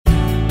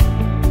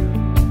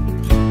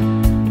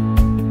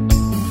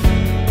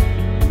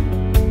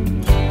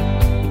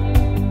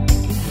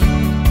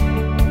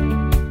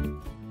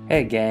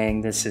Hey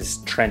gang, this is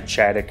Trent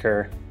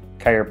Chadiker,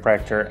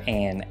 chiropractor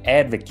and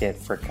advocate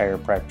for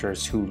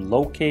chiropractors who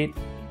locate,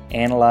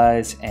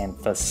 analyze, and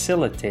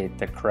facilitate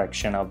the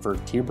correction of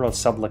vertebral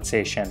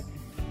subluxation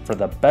for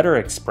the better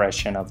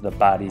expression of the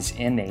body's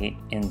innate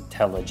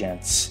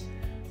intelligence.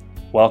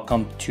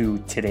 Welcome to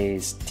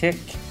today's Tick,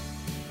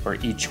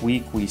 where each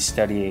week we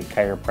study a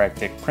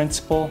chiropractic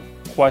principle,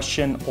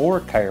 question,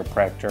 or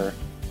chiropractor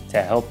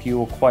to help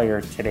you acquire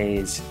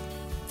today's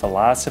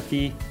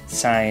philosophy,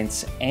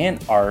 science,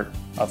 and art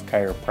of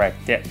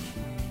chiropractic.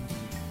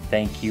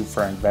 Thank you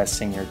for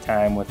investing your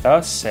time with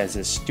us as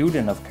a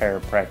student of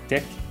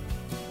chiropractic.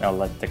 Now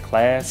let the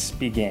class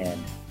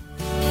begin.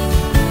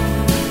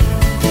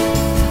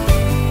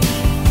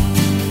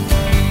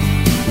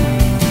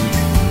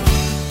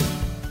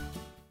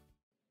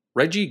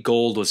 Reggie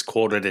Gold was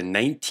quoted in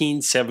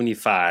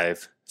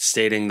 1975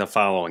 stating the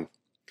following: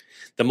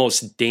 "The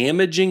most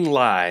damaging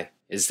lie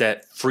is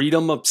that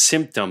freedom of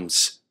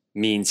symptoms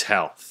means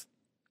health."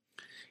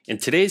 In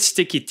today's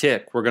Sticky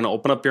Tick, we're going to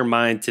open up your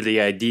mind to the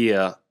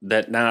idea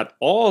that not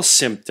all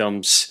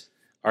symptoms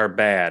are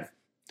bad.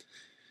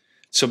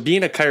 So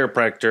being a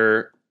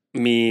chiropractor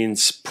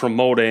means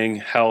promoting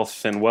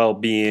health and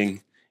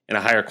well-being and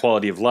a higher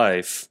quality of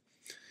life,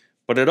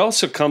 but it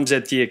also comes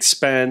at the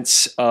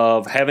expense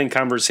of having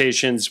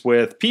conversations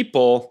with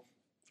people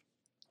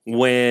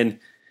when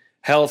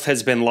health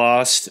has been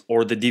lost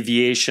or the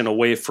deviation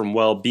away from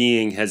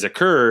well-being has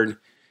occurred,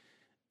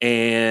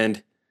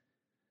 and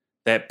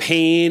that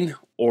pain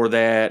or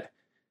that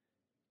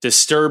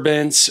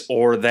disturbance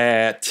or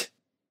that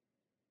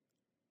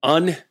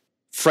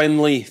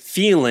unfriendly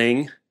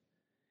feeling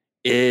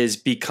is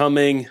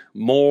becoming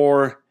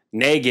more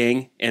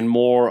nagging and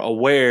more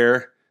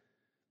aware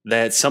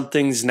that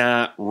something's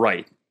not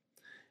right.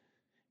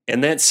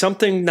 And that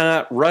something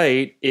not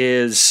right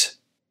is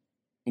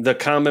the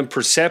common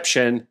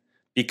perception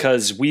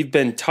because we've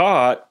been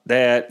taught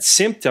that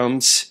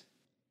symptoms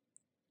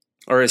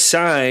are a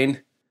sign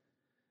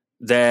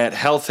that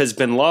health has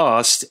been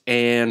lost,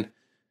 and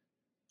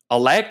a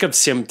lack of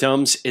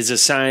symptoms is a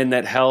sign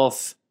that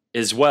health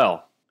is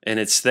well, and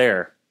it's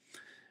there.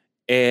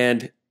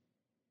 And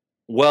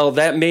while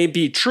that may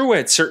be true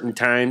at certain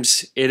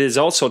times, it is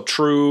also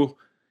true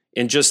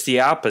in just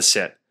the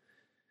opposite.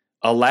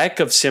 A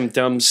lack of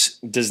symptoms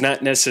does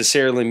not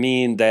necessarily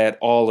mean that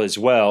all is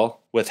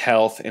well with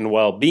health and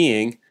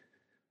well-being,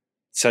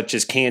 such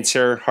as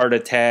cancer, heart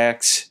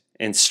attacks,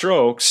 and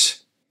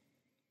strokes.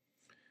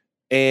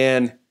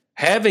 And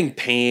having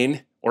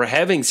pain or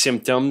having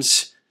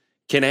symptoms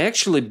can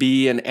actually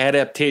be an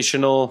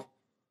adaptational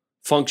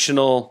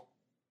functional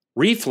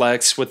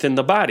reflex within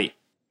the body.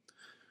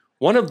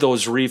 One of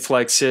those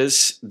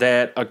reflexes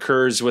that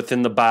occurs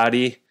within the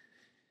body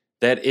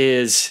that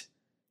is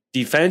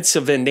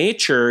defensive in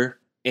nature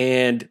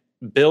and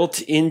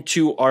built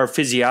into our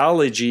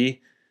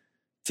physiology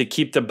to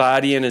keep the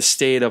body in a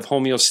state of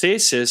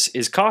homeostasis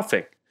is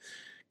coughing.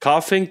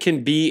 Coughing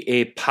can be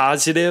a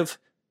positive,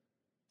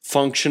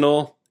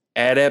 functional,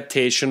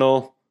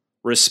 adaptational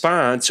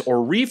response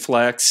or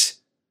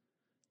reflex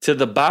to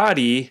the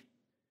body,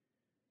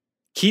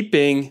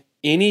 keeping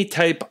any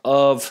type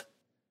of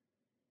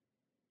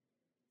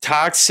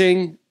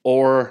toxin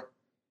or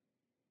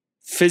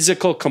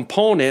physical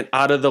component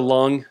out of the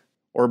lung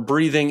or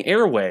breathing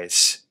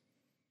airways.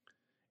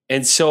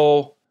 And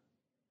so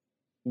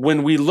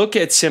when we look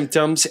at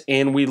symptoms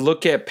and we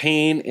look at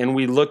pain and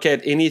we look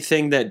at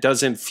anything that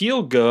doesn't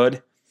feel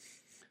good,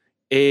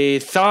 a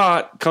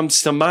thought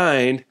comes to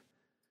mind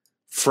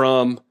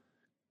from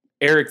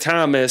Eric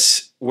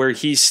Thomas where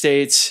he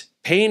states,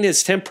 "Pain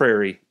is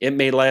temporary. It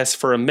may last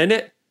for a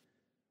minute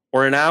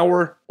or an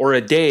hour or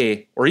a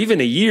day or even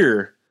a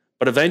year,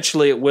 but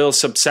eventually it will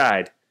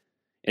subside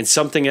and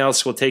something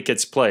else will take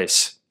its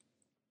place."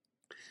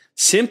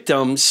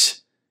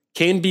 Symptoms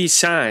can be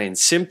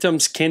signs.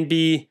 Symptoms can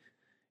be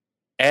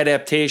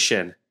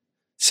adaptation.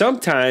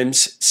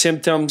 Sometimes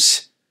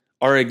symptoms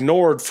are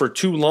ignored for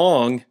too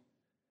long,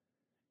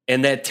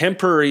 and that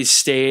temporary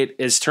state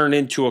is turned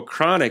into a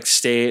chronic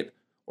state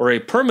or a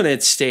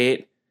permanent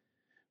state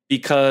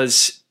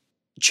because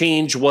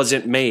change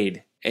wasn't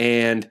made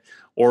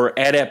or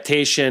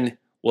adaptation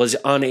was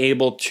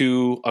unable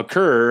to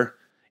occur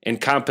and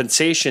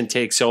compensation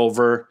takes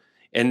over,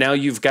 and now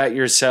you've got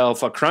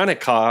yourself a chronic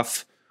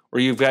cough or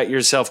you've got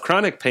yourself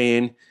chronic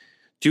pain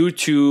due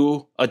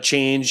to a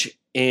change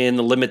in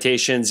the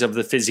limitations of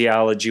the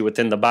physiology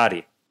within the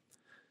body.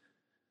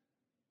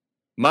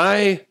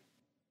 My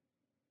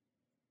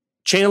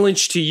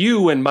challenge to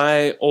you and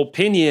my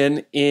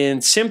opinion in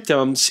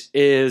symptoms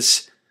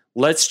is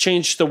let's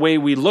change the way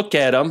we look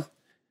at them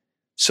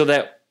so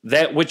that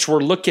that which we're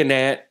looking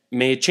at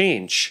may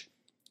change.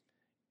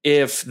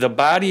 If the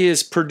body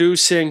is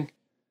producing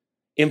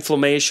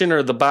inflammation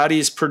or the body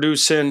is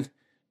producing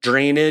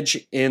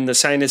drainage in the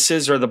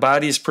sinuses or the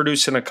body is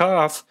producing a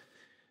cough,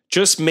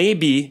 just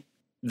maybe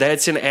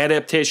that's an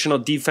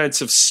adaptational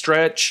defensive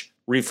stretch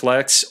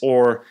reflex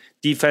or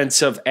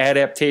defensive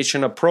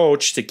adaptation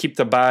approach to keep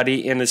the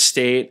body in a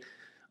state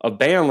of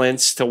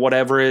balance to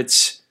whatever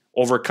it's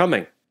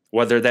overcoming,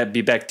 whether that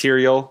be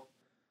bacterial,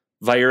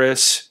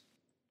 virus,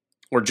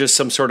 or just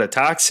some sort of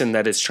toxin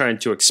that it's trying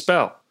to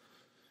expel.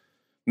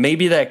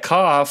 Maybe that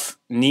cough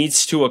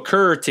needs to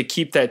occur to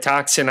keep that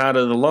toxin out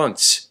of the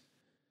lungs.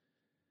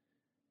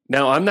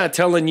 Now, I'm not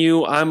telling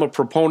you I'm a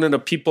proponent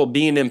of people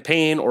being in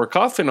pain or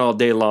coughing all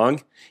day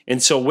long.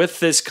 And so with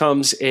this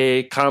comes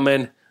a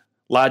common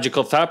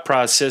logical thought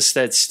process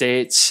that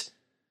states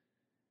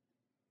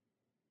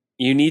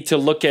you need to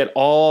look at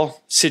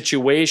all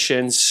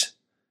situations,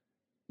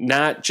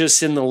 not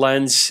just in the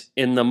lens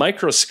in the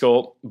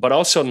microscope, but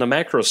also in the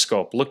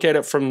macroscope. Look at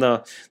it from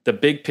the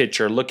big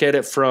picture. Look at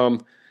it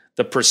from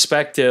the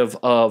perspective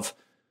of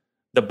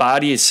the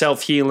body is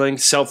self-healing,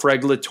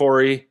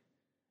 self-regulatory,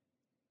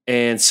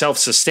 and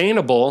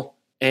self-sustainable.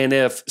 And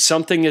if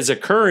something is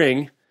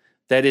occurring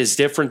that is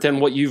different than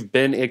what you've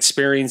been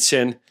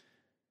experiencing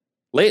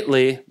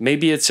lately,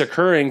 maybe it's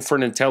occurring for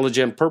an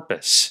intelligent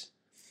purpose.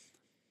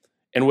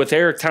 And with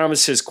Eric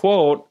Thomas's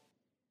quote,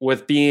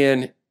 with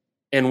being,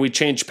 and we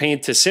change pain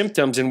to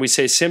symptoms, and we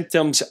say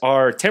symptoms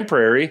are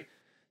temporary.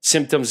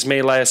 Symptoms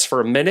may last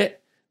for a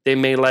minute, they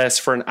may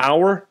last for an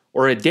hour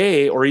or a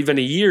day or even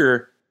a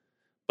year,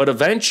 but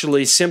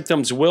eventually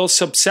symptoms will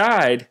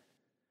subside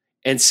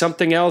and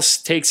something else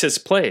takes its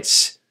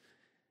place.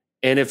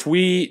 And if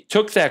we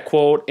took that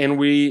quote and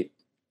we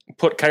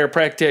put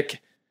chiropractic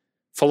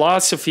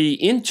philosophy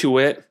into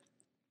it,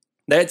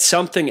 that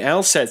something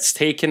else that's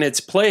taken its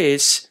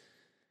place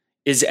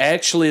is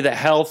actually the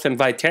health and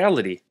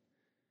vitality.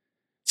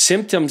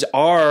 Symptoms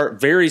are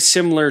very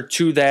similar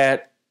to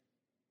that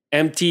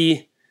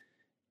empty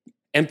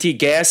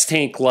gas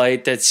tank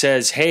light that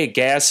says, hey,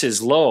 gas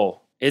is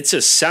low. It's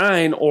a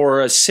sign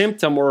or a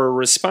symptom or a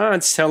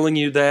response telling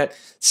you that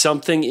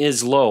something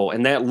is low,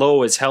 and that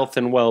low is health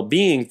and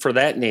well-being for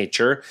that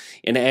nature,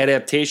 and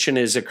adaptation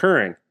is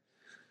occurring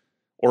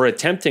or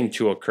attempting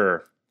to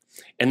occur.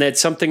 And that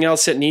something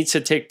else that needs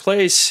to take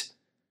place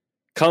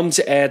comes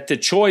at the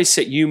choice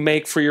that you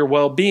make for your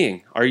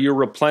well-being. Are you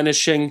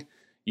replenishing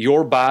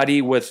your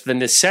body with the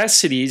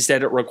necessities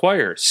that it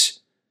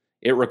requires?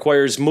 It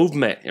requires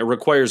movement. It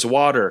requires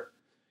water,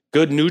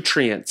 good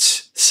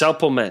nutrients,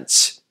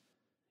 supplements.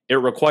 It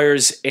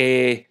requires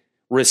a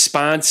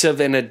responsive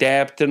and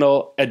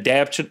adaptable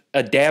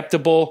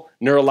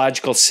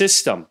neurological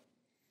system.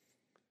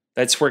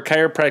 That's where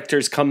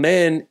chiropractors come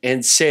in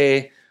and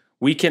say,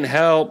 we can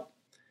help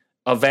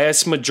a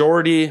vast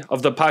majority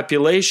of the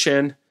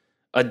population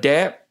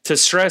adapt to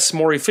stress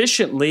more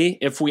efficiently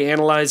if we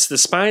analyze the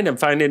spine and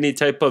find any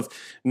type of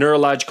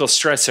neurological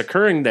stress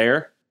occurring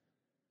there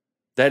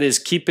that is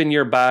keeping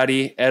your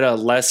body at a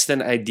less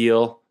than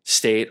ideal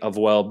state of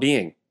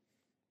well-being.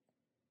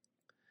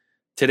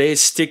 Today's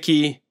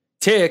Sticky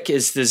Tick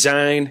is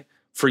designed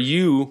for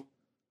you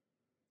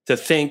to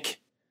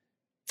think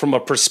from a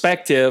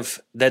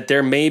perspective that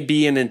there may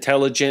be an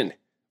intelligent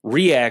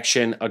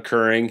reaction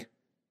occurring,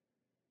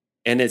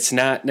 and it's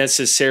not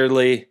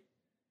necessarily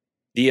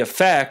the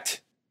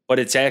effect, but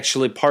it's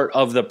actually part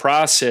of the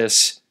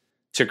process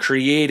to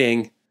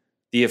creating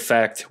the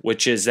effect,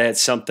 which is that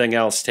something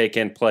else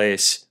taking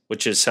place,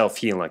 which is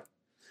self-healing.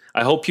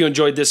 I hope you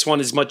enjoyed this one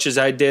as much as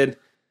I did,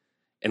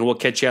 and we'll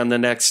catch you on the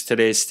next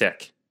Today's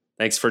Tick.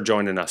 Thanks for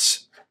joining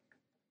us.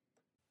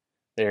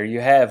 There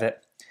you have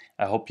it.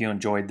 I hope you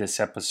enjoyed this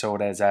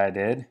episode as I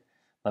did.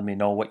 Let me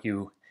know what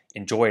you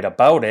enjoyed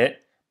about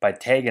it by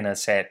tagging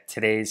us at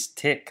Today's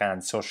Tick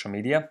on social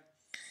media.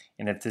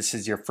 And if this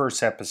is your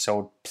first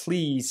episode,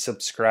 please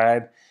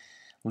subscribe.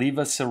 Leave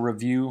us a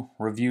review.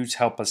 Reviews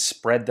help us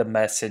spread the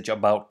message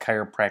about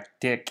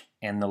chiropractic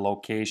and the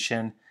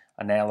location,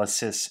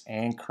 analysis,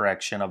 and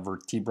correction of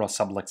vertebral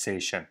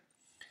subluxation.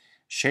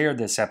 Share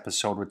this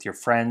episode with your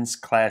friends,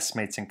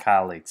 classmates, and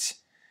colleagues.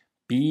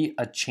 Be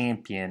a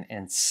champion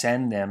and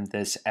send them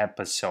this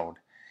episode.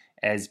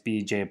 As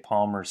B.J.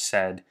 Palmer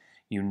said,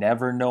 you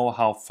never know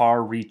how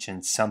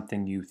far-reaching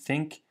something you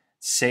think,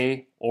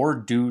 say, or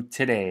do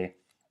today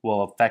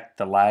will affect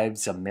the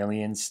lives of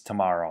millions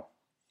tomorrow.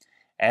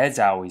 As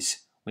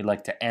always, we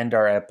like to end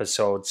our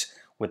episodes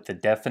with the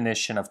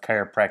definition of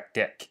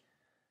chiropractic.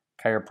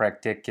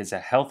 Chiropractic is a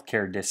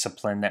healthcare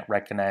discipline that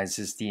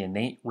recognizes the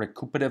innate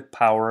recuperative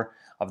power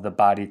of the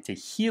body to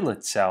heal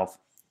itself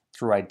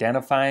through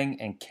identifying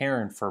and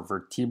caring for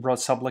vertebral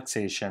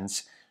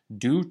subluxations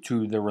due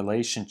to the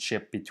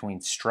relationship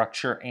between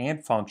structure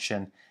and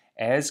function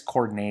as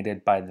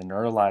coordinated by the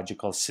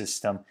neurological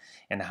system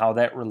and how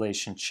that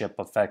relationship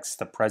affects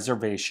the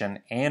preservation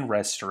and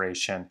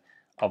restoration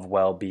of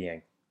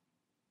well-being.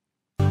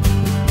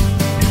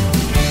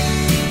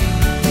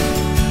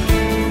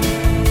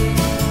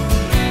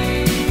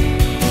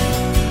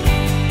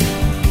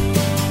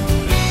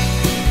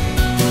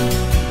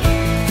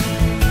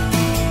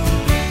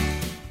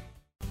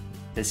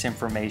 This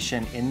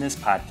information in this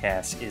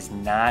podcast is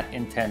not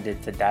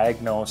intended to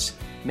diagnose,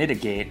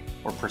 mitigate,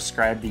 or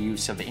prescribe the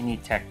use of any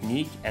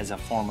technique as a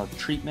form of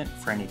treatment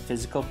for any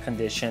physical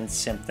conditions,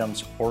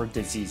 symptoms, or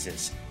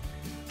diseases.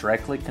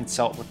 Directly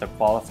consult with a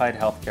qualified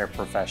healthcare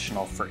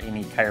professional for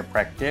any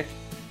chiropractic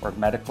or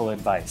medical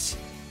advice.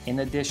 In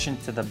addition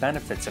to the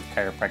benefits of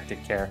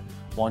chiropractic care,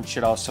 one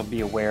should also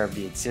be aware of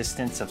the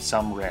existence of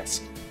some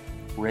risk.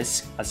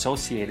 Risks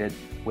associated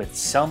with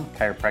some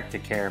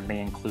chiropractic care may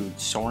include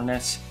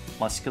soreness,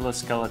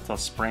 musculoskeletal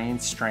sprain,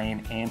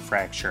 strain, and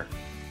fracture.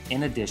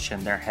 In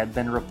addition, there have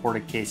been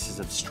reported cases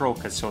of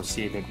stroke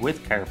associated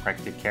with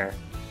chiropractic care.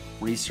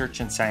 Research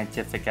and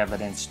scientific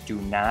evidence do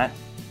not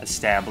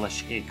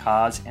establish a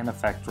cause and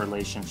effect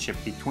relationship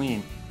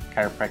between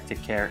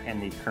chiropractic care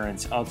and the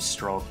occurrence of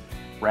stroke.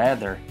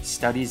 Rather,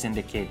 studies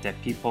indicate that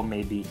people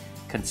may be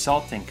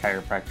consulting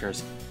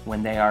chiropractors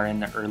when they are in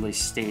the early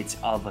states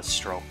of a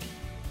stroke.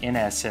 In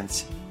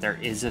essence, there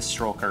is a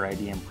stroke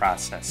already in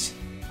process.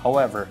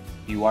 However,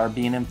 you are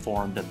being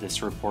informed of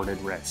this reported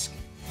risk.